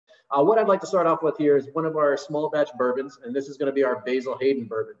What I'd like to start off with here is one of our small batch bourbons, and this is going to be our Basil Hayden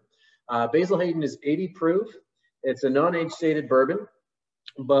bourbon. Basil Hayden is 80 proof. It's a non-age stated bourbon,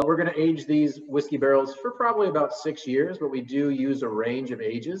 but we're going to age these whiskey barrels for probably about 6 years, but we do use a range of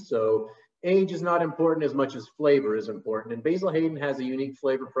ages. So age is not important as much as flavor is important. And Basil Hayden has a unique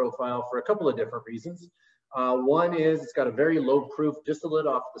flavor profile for a couple of different reasons. One is it's got a very low proof distillate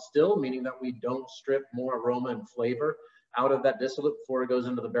off the still, meaning that we don't strip more aroma and flavor out of that distillate before it goes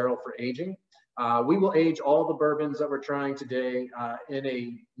into the barrel for aging. We will age all the bourbons that we're trying today in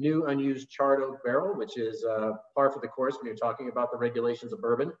a new unused charred oak barrel, which is par for the course when you're talking about the regulations of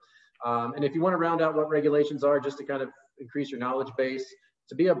bourbon. And if you want to round out what regulations are, just to kind of increase your knowledge base,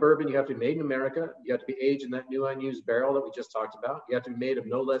 to be a bourbon, you have to be made in America. You have to be aged in that new unused barrel that we just talked about. You have to be made of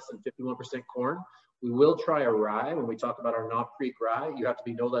no less than 51% corn. We will try a rye when we talk about our Knob Creek rye. You have to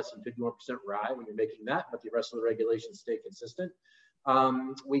be no less than 51% rye when you're making that, but the rest of the regulations stay consistent.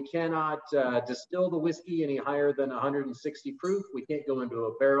 We cannot distill the whiskey any higher than 160 proof. We can't go into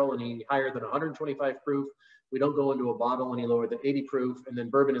a barrel any higher than 125 proof. We don't go into a bottle any lower than 80 proof. And then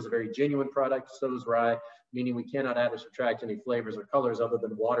bourbon is a very genuine product, so is rye, meaning we cannot add or subtract any flavors or colors other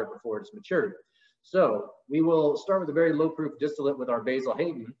than water before it's matured. So we will start with a very low proof distillate with our Basil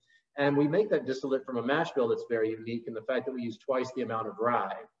Hayden. And we make that distillate from a mash bill that's very unique in the fact that we use twice the amount of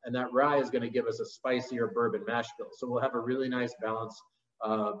rye. And that rye is going to give us a spicier bourbon mash bill. So we'll have a really nice balance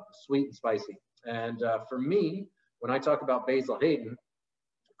of sweet and spicy. And for me, when I talk about Basil Hayden,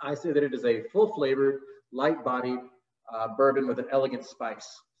 I say that it is a full flavored, light bodied bourbon with an elegant spice.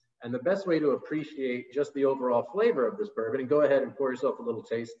 And the best way to appreciate just the overall flavor of this bourbon, and go ahead and pour yourself a little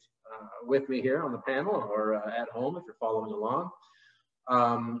taste with me here on the panel or at home if you're following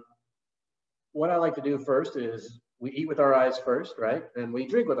along. What I like to do first is we eat with our eyes first, right? And we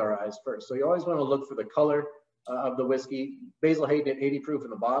drink with our eyes first. So you always want to look for the color of the whiskey. Basil Hayden at 80 proof in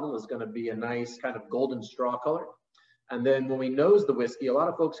the bottle is going to be a nice kind of golden straw color. And then when we nose the whiskey, a lot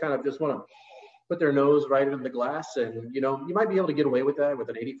of folks kind of just want to put their nose right in the glass. And, you know, you might be able to get away with that with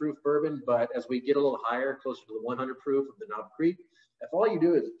an 80 proof bourbon, but as we get a little higher, closer to the 100 proof of the Knob Creek, if all you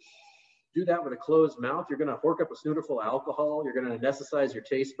do is do that with a closed mouth, you're going to hork up a snooter full of alcohol. You're going to anesthetize your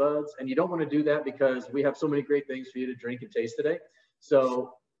taste buds. And you don't want to do that because we have so many great things for you to drink and taste today.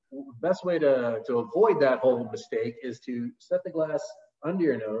 So the best way to avoid that whole mistake is to set the glass under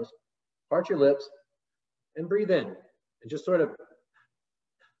your nose, part your lips, and breathe in. And just sort of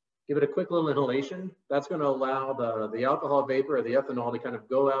give it a quick little inhalation. That's going to allow the alcohol vapor or the ethanol to kind of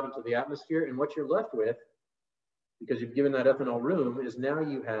go out into the atmosphere. And what you're left with, because you've given that ethanol room, is now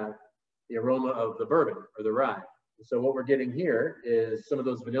you have the aroma of the bourbon or the rye. And so what we're getting here is some of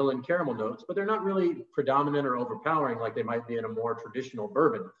those vanilla and caramel notes, but they're not really predominant or overpowering like they might be in a more traditional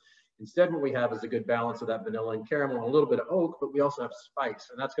bourbon. Instead, what we have is a good balance of that vanilla and caramel and a little bit of oak, but we also have spice,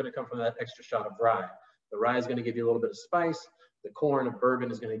 and that's going to come from that extra shot of rye. The rye is going to give you a little bit of spice. The corn of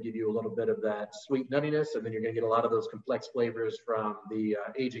bourbon is going to give you a little bit of that sweet nuttiness, and then you're going to get a lot of those complex flavors from the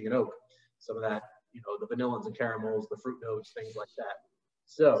aging in oak. Some of that, you know, the vanillas and caramels, the fruit notes, things like that.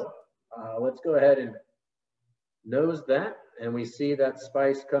 So let's go ahead and nose that, and we see that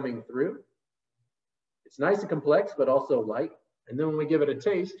spice coming through. It's nice and complex, but also light. And then when we give it a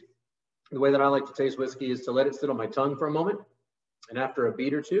taste, the way that I like to taste whiskey is to let it sit on my tongue for a moment. And after a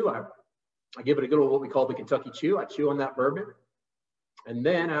beat or two, I give it a good old what we call the Kentucky chew. I chew on that bourbon. And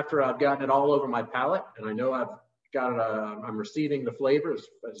then after I've gotten it all over my palate, and I know I've got it, I'm receiving the flavor as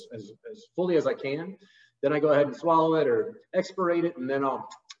fully as I can, then I go ahead and swallow it or expirate it, and then I'll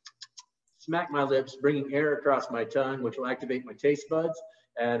smack my lips, bringing air across my tongue, which will activate my taste buds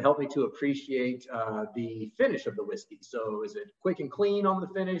and help me to appreciate the finish of the whiskey. So is it quick and clean on the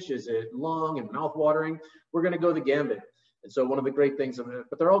finish? Is it long and mouth-watering? We're going to go the gambit. And so one of the great things of it,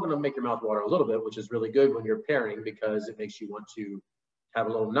 but they're all going to make your mouth water a little bit, which is really good when you're pairing because it makes you want to have a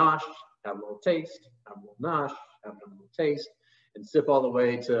little nosh, have a little taste, have a little nosh, have a little taste, and sip all the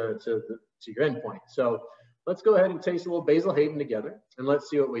way to your end point. So let's go ahead and taste a little Basil Hayden together, and let's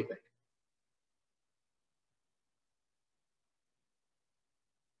see what we think.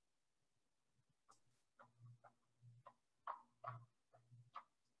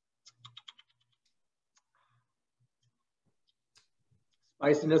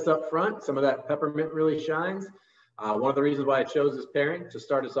 Spiciness up front, some of that peppermint really shines. One of the reasons why I chose this pairing to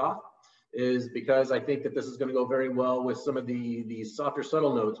start us off is because I think that this is going to go very well with some of the softer,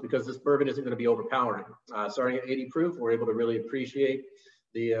 subtle notes because this bourbon isn't going to be overpowering. Starting at 80 proof, we're able to really appreciate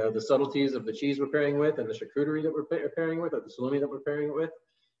the subtleties of the cheese we're pairing with and the charcuterie that we're pairing with, or the salumi that we're pairing it with.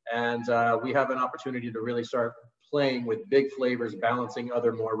 And we have an opportunity to really start playing with big flavors, balancing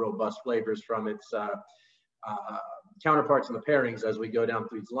other more robust flavors from its counterparts in the pairings as we go down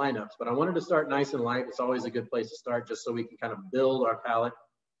through these lineups. But I wanted to start nice and light. It's always a good place to start, just so we can kind of build our palate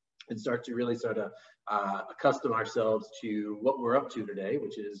and start to really sort of accustom ourselves to what we're up to today,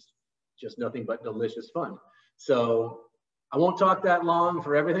 which is just nothing but delicious fun. So I won't talk that long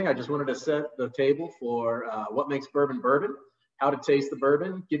for everything. I just wanted to set the table for what makes bourbon bourbon, how to taste the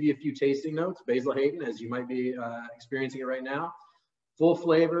bourbon, give you a few tasting notes. Basil Hayden, as you might be experiencing it right now. Full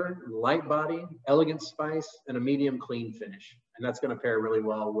flavor, light body, elegant spice, and a medium clean finish. And that's going to pair really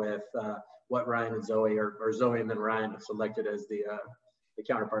well with what Ryan and Zoe, or Zoe and then Ryan, have selected as the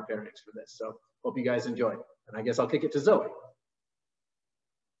counterpart pairings for this. So hope you guys enjoy. And I guess I'll kick it to Zoe.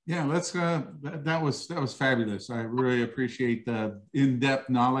 Yeah, let's. That was fabulous. I really appreciate the in-depth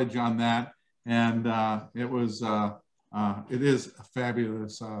knowledge on that, and it is a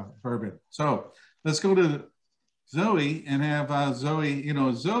fabulous bourbon. So let's go to Zoe and have Zoe. You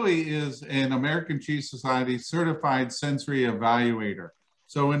know, Zoe is an American Cheese Society certified sensory evaluator.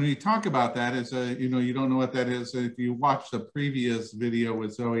 So when we talk about that, as you know, you don't know what that is. If you watch the previous video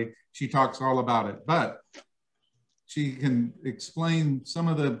with Zoe, she talks all about it, but she can explain some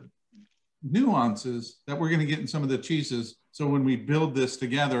of the nuances that we're going to get in some of the cheeses. So when we build this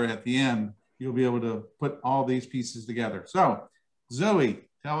together at the end, you'll be able to put all these pieces together. So Zoe,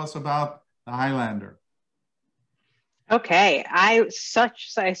 tell us about the Highlander. Okay, I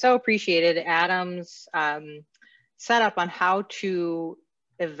so appreciated Adam's setup on how to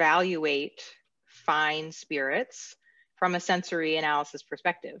evaluate fine spirits from a sensory analysis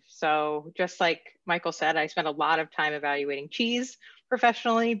perspective. So just like Michael said, I spent a lot of time evaluating cheese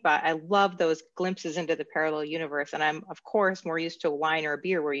professionally, but I love those glimpses into the parallel universe. And I'm, of course, more used to a wine or a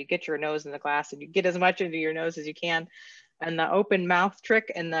beer where you get your nose in the glass and you get as much into your nose as you can. And the open mouth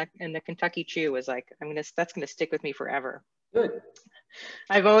trick and the Kentucky Chew is like, that's gonna stick with me forever. Good.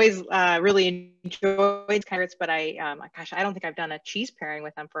 I've always really enjoyed carrots, but gosh, I don't think I've done a cheese pairing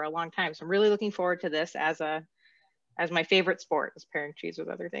with them for a long time. So I'm really looking forward to this as my favorite sport, is pairing cheese with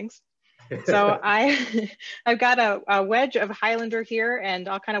other things. So I've got a wedge of Highlander here, and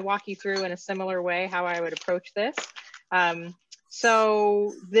I'll kind of walk you through in a similar way how I would approach this.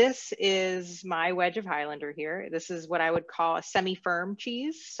 So this is my wedge of Highlander here. This is what I would call a semi-firm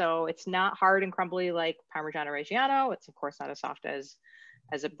cheese. So it's not hard and crumbly like Parmigiano Reggiano. It's of course not as soft as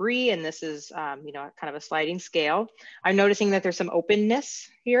a brie, and this is you know, kind of a sliding scale. I'm noticing that there's some openness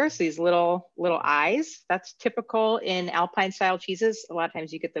here, so these little eyes. That's typical in Alpine style cheeses. A lot of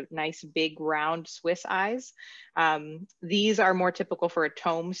times you get the nice big round Swiss eyes. These are more typical for a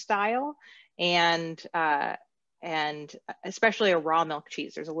tome style, and especially a raw milk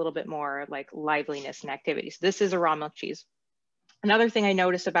cheese. There's a little bit more like liveliness and activity. So this is a raw milk cheese. Another thing I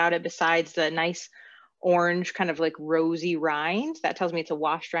notice about it, besides the nice orange kind of like rosy rind, that tells me it's a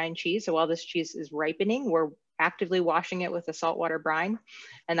washed rind cheese. So while this cheese is ripening, we're actively washing it with a saltwater brine,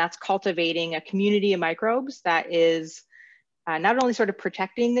 and that's cultivating a community of microbes that is not only sort of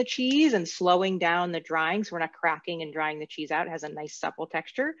protecting the cheese and slowing down the drying, so we're not cracking and drying the cheese out, it has a nice supple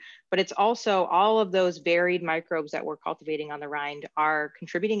texture, but it's also all of those varied microbes that we're cultivating on the rind are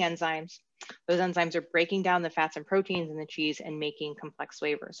contributing enzymes. Those enzymes are breaking down the fats and proteins in the cheese and making complex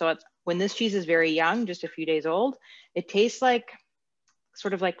flavors. So when this cheese is very young, just a few days old, it tastes like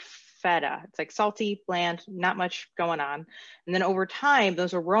sort of like feta. It's like salty, bland, not much going on. And then over time,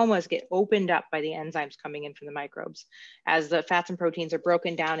 those aromas get opened up by the enzymes coming in from the microbes as the fats and proteins are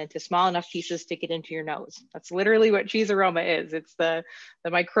broken down into small enough pieces to get into your nose. That's literally what cheese aroma is. It's the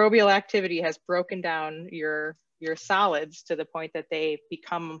microbial activity has broken down your solids to the point that they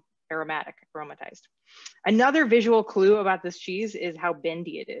become aromatized. Another visual clue about this cheese is how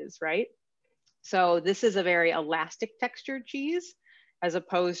bendy it is, right? So this is a very elastic textured cheese, as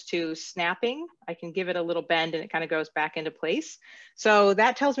opposed to snapping. I can give it a little bend and it kind of goes back into place. So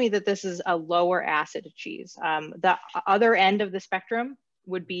that tells me that this is a lower acid cheese. The other end of the spectrum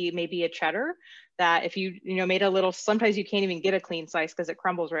would be maybe a cheddar, that if you made a little, sometimes you can't even get a clean slice because it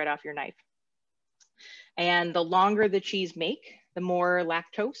crumbles right off your knife. And the longer the cheese make, the more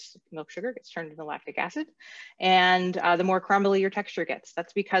lactose, milk sugar, gets turned into lactic acid, and the more crumbly your texture gets.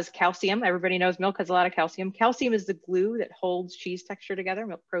 That's because calcium, everybody knows milk has a lot of calcium. Calcium is the glue that holds cheese texture together,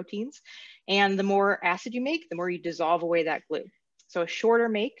 milk proteins. And the more acid you make, the more you dissolve away that glue. So a shorter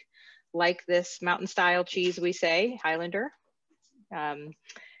make, like this mountain style cheese we say, Highlander,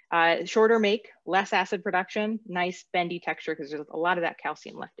 shorter make, less acid production, nice bendy texture because there's a lot of that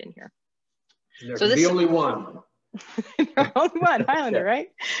calcium left in here. So this is the only one. Only one Highlander, right?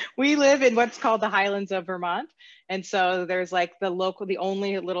 We live in what's called the Highlands of Vermont, and so there's like the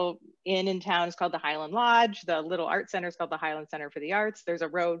only little inn in town is called the Highland Lodge. The little art center is called the Highland Center for the Arts. There's a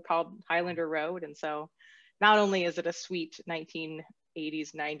road called Highlander Road, and so not only is it a sweet 1980s,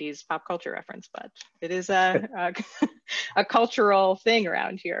 90s pop culture reference, but it is a cultural thing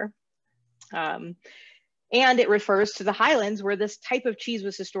around here. And it refers to the Highlands where this type of cheese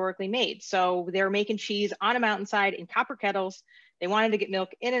was historically made. So they were making cheese on a mountainside in copper kettles. They wanted to get milk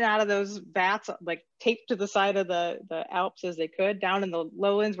in and out of those vats, like taped to the side of the Alps as they could. Down in the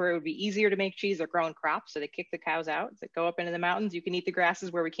lowlands where it would be easier to make cheese, they're growing crops. So they kick the cows out. They go up into the mountains. You can eat the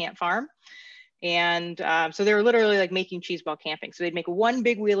grasses where we can't farm. And so they were literally like making cheese while camping. So they'd make one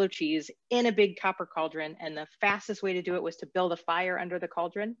big wheel of cheese in a big copper cauldron. And the fastest way to do it was to build a fire under the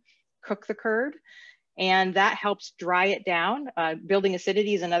cauldron, cook the curd. And that helps dry it down. Building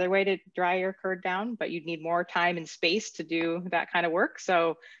acidity is another way to dry your curd down, but you'd need more time and space to do that kind of work.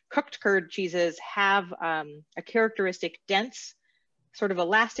 So cooked curd cheeses have a characteristic dense, sort of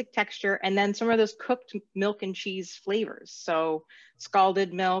elastic texture, and then some of those cooked milk and cheese flavors. So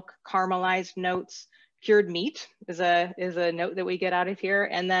scalded milk, caramelized notes, cured meat is a note that we get out of here,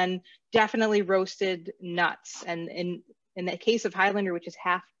 and then definitely roasted nuts. And in the case of Highlander, which is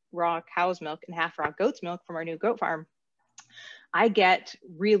half raw cow's milk and half raw goat's milk from our new goat farm, I get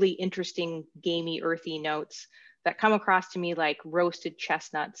really interesting gamey, earthy notes that come across to me like roasted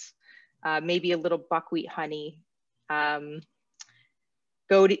chestnuts, maybe a little buckwheat honey.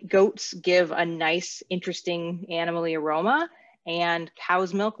 Goats give a nice, interesting animally aroma, and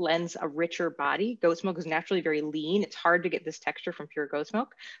cow's milk lends a richer body. Goat's milk is naturally very lean. It's hard to get this texture from pure goat's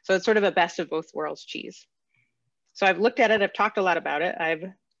milk. So it's sort of a best of both worlds cheese. So I've looked at it, I've talked a lot about it, I've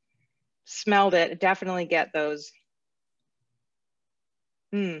smelled it, definitely get those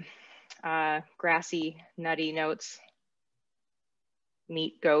grassy, nutty notes,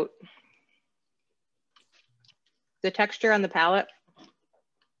 meat, goat. The texture on the palate,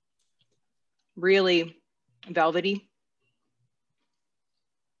 really velvety,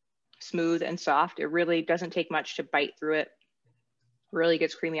 smooth and soft. It really doesn't take much to bite through it. Really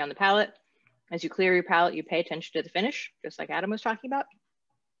gets creamy on the palate. As you clear your palate, you pay attention to the finish, just like Adam was talking about.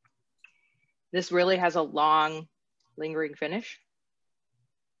 This really has a long, lingering finish.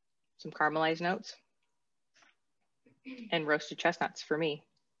 Some caramelized notes and roasted chestnuts for me.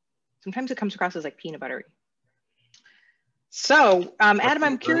 Sometimes it comes across as like peanut buttery. So, Adam,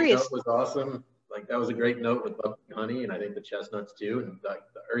 I'm curious. That was awesome. Like that was a great note with buckwheat honey, and I think the chestnuts too, and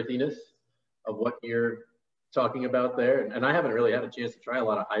the earthiness of what you're talking about there. And I haven't really had a chance to try a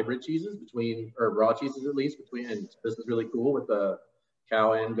lot of hybrid cheeses or raw cheeses at least and this is really cool with the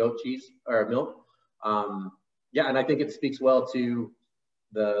cow and goat cheese or milk. Yeah, and I think it speaks well to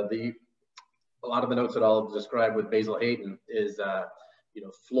a lot of the notes that I'll describe with Basil Hayden is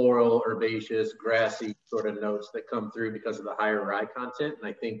floral, herbaceous, grassy sort of notes that come through because of the higher rye content. And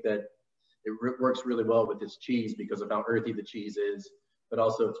I think that it works really well with this cheese because of how earthy the cheese is, but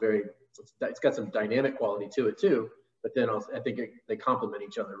also it's got some dynamic quality to it too. But then also, I think they complement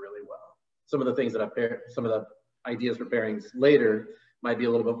each other really well. Some of the things that some of the ideas for pairings later might be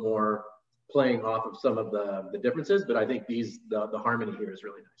a little bit more playing off of some of the differences, but I think the harmony here is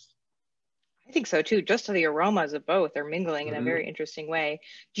really nice. I think so too. Just the aromas of both are mingling in a very interesting way.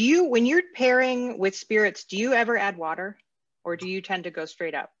 When you're pairing with spirits, do you ever add water or do you tend to go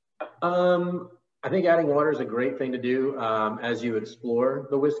straight up? I think adding water is a great thing to do as you explore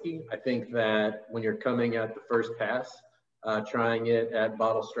the whiskey. I think that when you're coming at the first pass, trying it at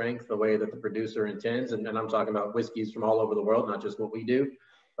bottle strength, the way that the producer intends, and I'm talking about whiskeys from all over the world, not just what we do,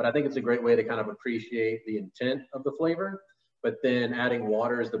 but I think it's a great way to kind of appreciate the intent of the flavor. But then adding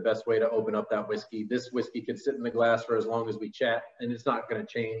water is the best way to open up that whiskey. This whiskey could sit in the glass for as long as we chat, and it's not going to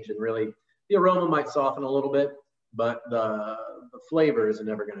change. And really, the aroma might soften a little bit, but the flavor is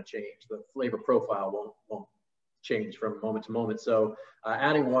never going to change. The flavor profile won't change from moment to moment. So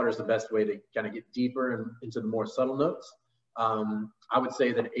adding water is the best way to kind of get deeper and into the more subtle notes. I would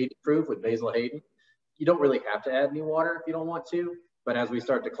say that 80 proof with Basil Hayden, you don't really have to add any water if you don't want to. But as we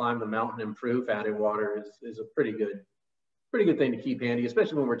start to climb the mountain in proof, adding water is a pretty good thing to keep handy,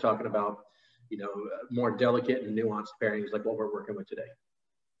 especially when we're talking about, more delicate and nuanced pairings like what we're working with today.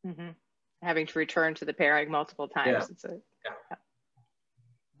 Mm-hmm. Having to return to the pairing multiple times. Yeah.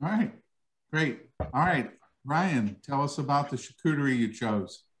 All right, great. All right, Ryan, tell us about the charcuterie you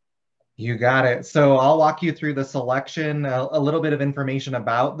chose. You got it. So I'll walk you through the selection, a little bit of information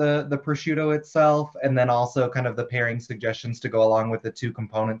about the prosciutto itself, and then also kind of the pairing suggestions to go along with the two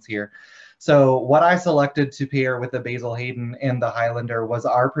components here. So what I selected to pair with the Basil Hayden and the Highlander was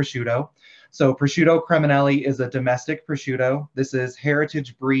our prosciutto. So Prosciutto Creminelli is a domestic prosciutto. This is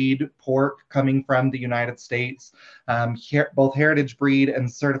heritage breed pork coming from the United States, both heritage breed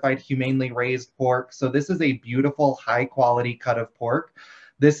and certified humanely raised pork. So this is a beautiful, high quality cut of pork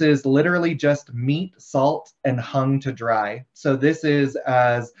This is literally just meat, salt, and hung to dry. So this is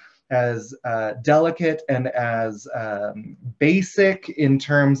as delicate and as basic in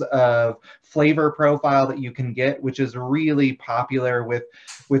terms of flavor profile that you can get, which is really popular with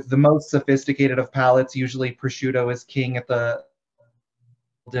the most sophisticated of palates. Usually prosciutto is king at the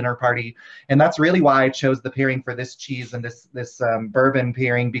dinner party, and that's really why I chose the pairing for this cheese and this bourbon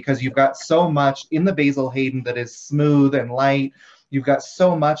pairing, because you've got so much in the Basil Hayden that is smooth and light. You've got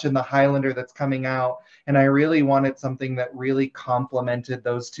so much in the Highlander that's coming out, and I really wanted something that really complemented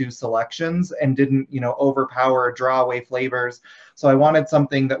those two selections and didn't, you know, overpower or draw away flavors. So I wanted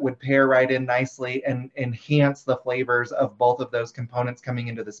something that would pair right in nicely and enhance the flavors of both of those components coming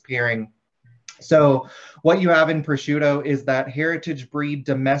into this pairing. So what you have in prosciutto is that heritage breed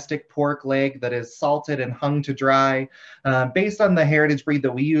domestic pork leg that is salted and hung to dry. Based on the heritage breed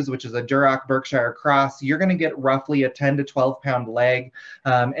that we use, which is a Duroc Berkshire cross, you're going to get roughly a 10 to 12 pound leg,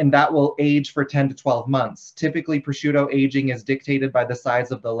 and that will age for 10 to 12 months. Typically, prosciutto aging is dictated by the size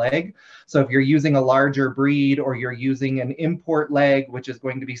of the leg. So if you're using a larger breed or you're using an import leg, which is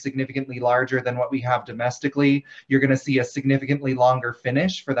going to be significantly larger than what we have domestically, you're going to see a significantly longer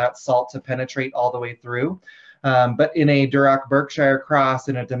finish for that salt to penetrate all the way through. But in a Duroc Berkshire cross,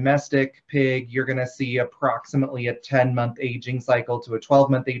 in a domestic pig, you're going to see approximately a 10-month aging cycle to a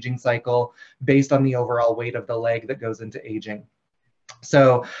 12-month aging cycle based on the overall weight of the leg that goes into aging.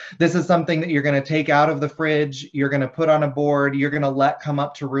 So this is something that you're going to take out of the fridge, you're going to put on a board, you're going to let come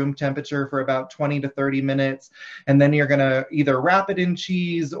up to room temperature for about 20 to 30 minutes, and then you're going to either wrap it in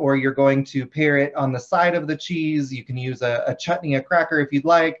cheese or you're going to pair it on the side of the cheese. You can use a chutney, a cracker if you'd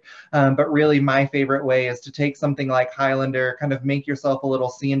like, but really my favorite way is to take something like Highlander, kind of make yourself a little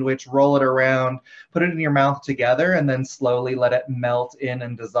sandwich, roll it around, put it in your mouth together, and then slowly let it melt in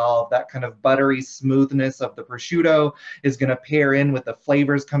and dissolve. That kind of buttery smoothness of the prosciutto is going to pair in with the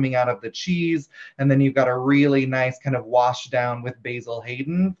flavors coming out of the cheese, and then you've got a really nice kind of wash down with Basil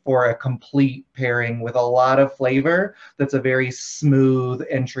Hayden for a complete pairing with a lot of flavor. That's a very smooth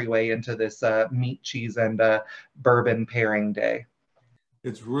entryway into this meat, cheese, and bourbon pairing day.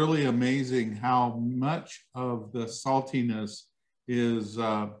 It's really amazing how much of the saltiness is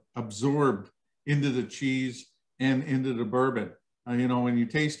absorbed into the cheese and into the bourbon. You know, when you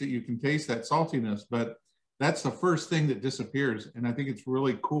taste it, you can taste that saltiness, but that's the first thing that disappears. And I think it's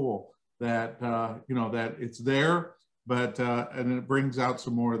really cool that, you know, that it's there, but, and it brings out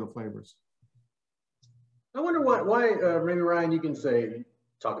some more of the flavors. I wonder why maybe Ryan, you can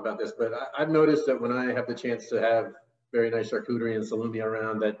talk about this, but I've noticed that when I have the chance to have very nice charcuterie and salumi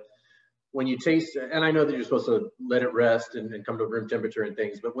around, that when you taste, and I know that you're supposed to let it rest and come to room temperature and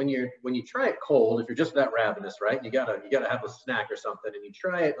things, but when you try it cold, if you're just that ravenous, right, you gotta have a snack or something, and you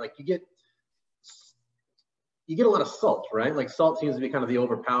try it, like you get a lot of salt, right? Like salt seems to be kind of the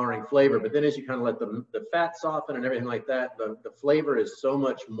overpowering flavor, but then as you kind of let the fat soften and everything like that, the flavor is so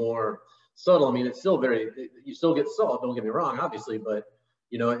much more subtle. I mean, it's still you still get salt, don't get me wrong, obviously, but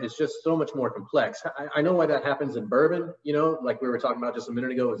you know, it's just so much more complex. I know why that happens in bourbon, you know, like we were talking about just a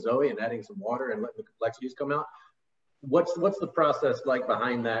minute ago with Zoe and adding some water and letting the complexities come out. What's the process like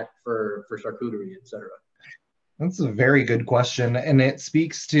behind that for charcuterie, et cetera? That's a very good question, and it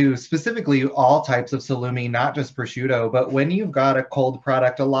speaks to specifically all types of salumi, not just prosciutto. But when you've got a cold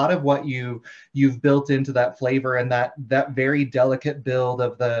product, a lot of what you've built into that flavor and that very delicate build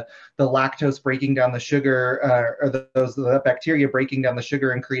of the lactose breaking down the sugar, or the bacteria breaking down the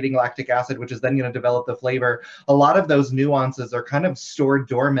sugar and creating lactic acid, which is then going to develop the flavor. A lot of those nuances are kind of stored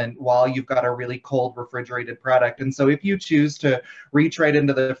dormant while you've got a really cold refrigerated product. And so if you choose to reach right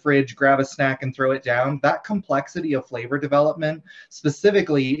into the fridge, grab a snack, and throw it down, that complexity of flavor development,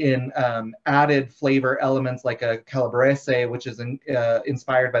 specifically in added flavor elements like a Calabrese, which is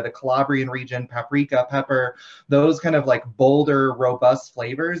inspired by the Calabrian region, paprika, pepper, those kind of like bolder, robust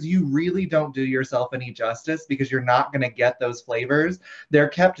flavors, you really don't do yourself any justice because you're not going to get those flavors. They're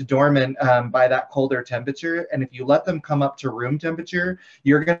kept dormant by that colder temperature, and if you let them come up to room temperature,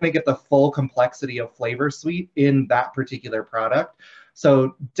 you're going to get the full complexity of flavor suite in that particular product.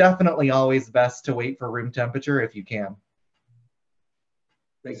 So definitely always best to wait for room temperature if you can.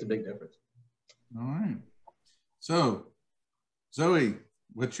 Makes a big difference. All right. So, Zoe,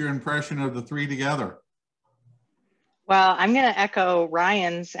 what's your impression of the three together? Well, I'm going to echo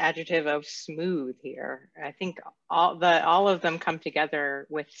Ryan's adjective of smooth here. I think all of them come together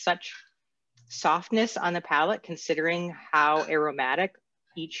with such softness on the palate, considering how aromatic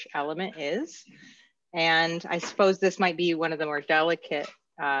each element is. And I suppose this might be one of the more delicate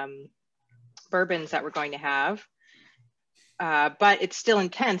bourbons that we're going to have. but it's still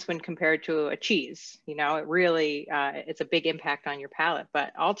intense when compared to a cheese. You know, it really, it's a big impact on your palate.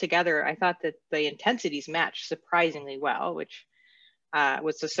 But altogether, I thought that the intensities matched surprisingly well, which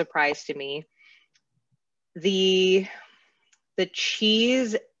was a surprise to me. The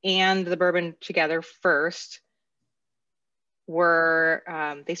cheese and the bourbon together first were,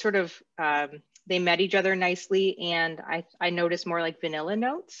 they sort of, they met each other nicely, and I noticed more like vanilla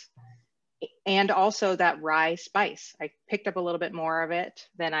notes. And also that rye spice. I picked up a little bit more of it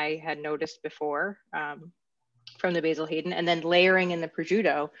than I had noticed before from the Basil Hayden. And then layering in the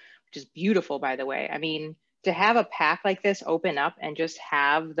prosciutto, which is beautiful, by the way. I mean, to have a pack like this open up and just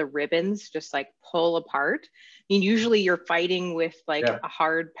have the ribbons just like pull apart. I mean, usually you're fighting with like a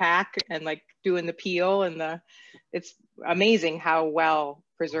hard pack and like doing the peel and it's amazing how well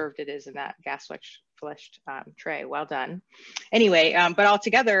preserved it is in that gas fleshed tray. Well done. Anyway, but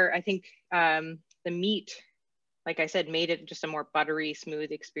altogether, I think the meat, like I said, made it just a more buttery,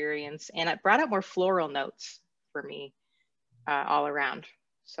 smooth experience, and it brought out more floral notes for me all around.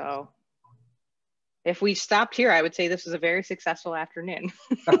 So if we stopped here, I would say this was a very successful afternoon.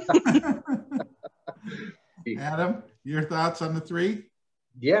 Adam, your thoughts on the three?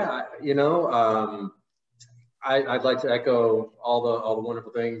 Yeah, you know, I'd like to echo all the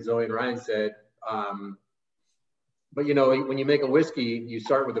wonderful things Zoe and Ryan said. But you know, when you make a whiskey, you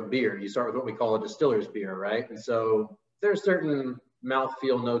start with a beer. You start with what we call a distiller's beer, right? And so there's certain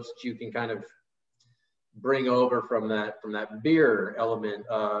mouthfeel notes that you can kind of bring over from that beer element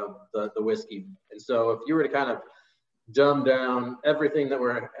of the whiskey. And so if you were to kind of dumb down everything that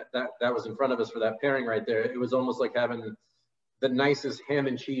was in front of us for that pairing right there, it was almost like having the nicest ham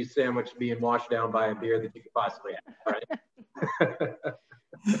and cheese sandwich being washed down by a beer that you could possibly have, right?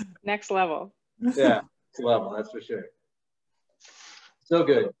 Next level. Yeah, next level, that's for sure. So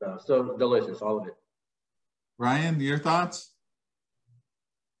good, so delicious, all of it. Ryan, your thoughts?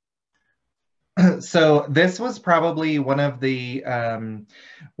 So this was probably one of the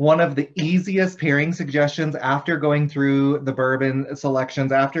easiest pairing suggestions after going through the bourbon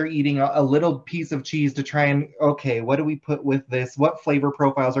selections, after eating a little piece of cheese to try and, okay, what do we put with this? What flavor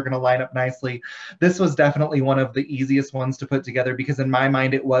profiles are going to line up nicely? This was definitely one of the easiest ones to put together because in my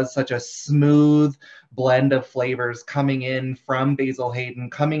mind, it was such a smooth blend of flavors coming in from Basil Hayden,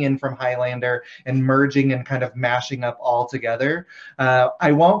 coming in from Highlander, and merging and kind of mashing up all together.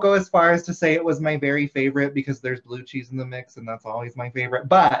 I won't go as far as to say it was my very favorite because there's blue cheese in the mix and that's always my favorite,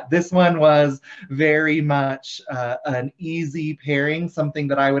 but this one was very much an easy pairing, something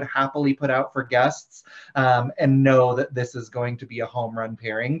that I would happily put out for guests and know that this is going to be a home run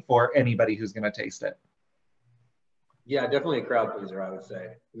pairing for anybody who's going to taste it. Yeah, definitely a crowd pleaser, I would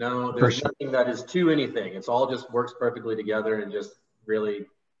say. No, there's nothing that is to anything. It's all just works perfectly together and just really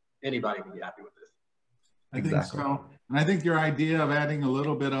anybody can be happy with this. I think so. And I think your idea of adding a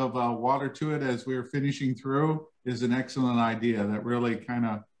little bit of water to it as we're finishing through is an excellent idea that really kind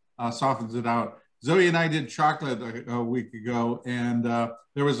of softens it out. Zoe and I did chocolate a week ago, and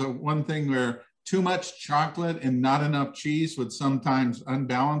there was one thing where too much chocolate and not enough cheese would sometimes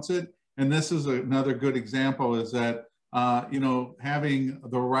unbalance it. And this is another good example is that, you know, having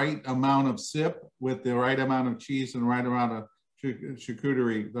the right amount of sip with the right amount of cheese and the right amount of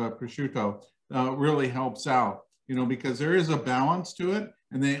charcuterie, the prosciutto, really helps out, you know, because there is a balance to it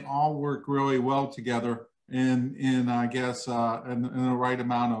and they all work really well together in I guess, in the right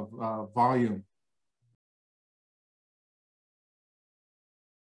amount of volume.